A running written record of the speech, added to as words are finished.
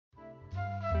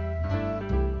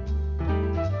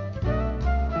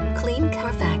clean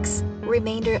Carfax,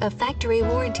 remainder of factory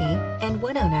warranty, and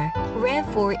one owner.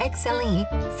 RAV4 XLE,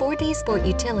 4D Sport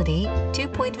Utility,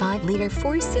 2.5-liter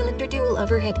 4-cylinder dual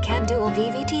overhead cam dual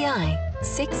VVTi,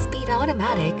 6-speed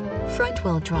automatic,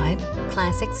 front-wheel drive,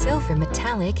 classic silver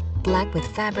metallic, black with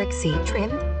fabric seat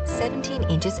trim, 17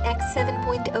 inches x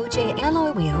 7.0J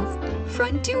alloy wheels,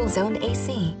 front dual-zone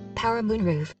AC, power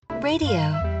moonroof, radio,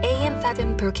 AM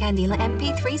Fathom per Candela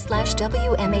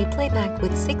MP3/WMA playback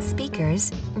with 6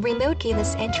 speakers, remote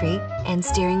keyless entry, and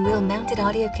steering wheel mounted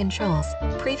audio controls.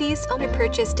 Previous owner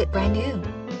purchased it brand new.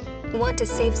 Want to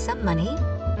save some money?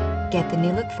 Get the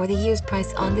new look for the used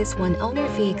price on this one-owner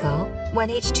vehicle. When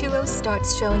H2O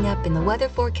starts showing up in the weather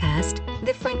forecast,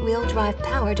 the front-wheel drive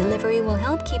power delivery will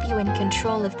help keep you in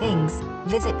control of things.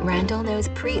 Visit Randall Noe's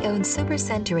pre-owned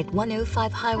Supercenter at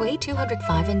 105 Highway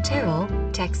 205 in Terrell,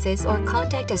 Texas, or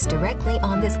contact us directly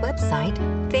on this website.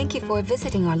 Thank you for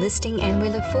visiting our listing, and we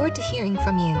look forward to hearing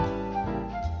from you.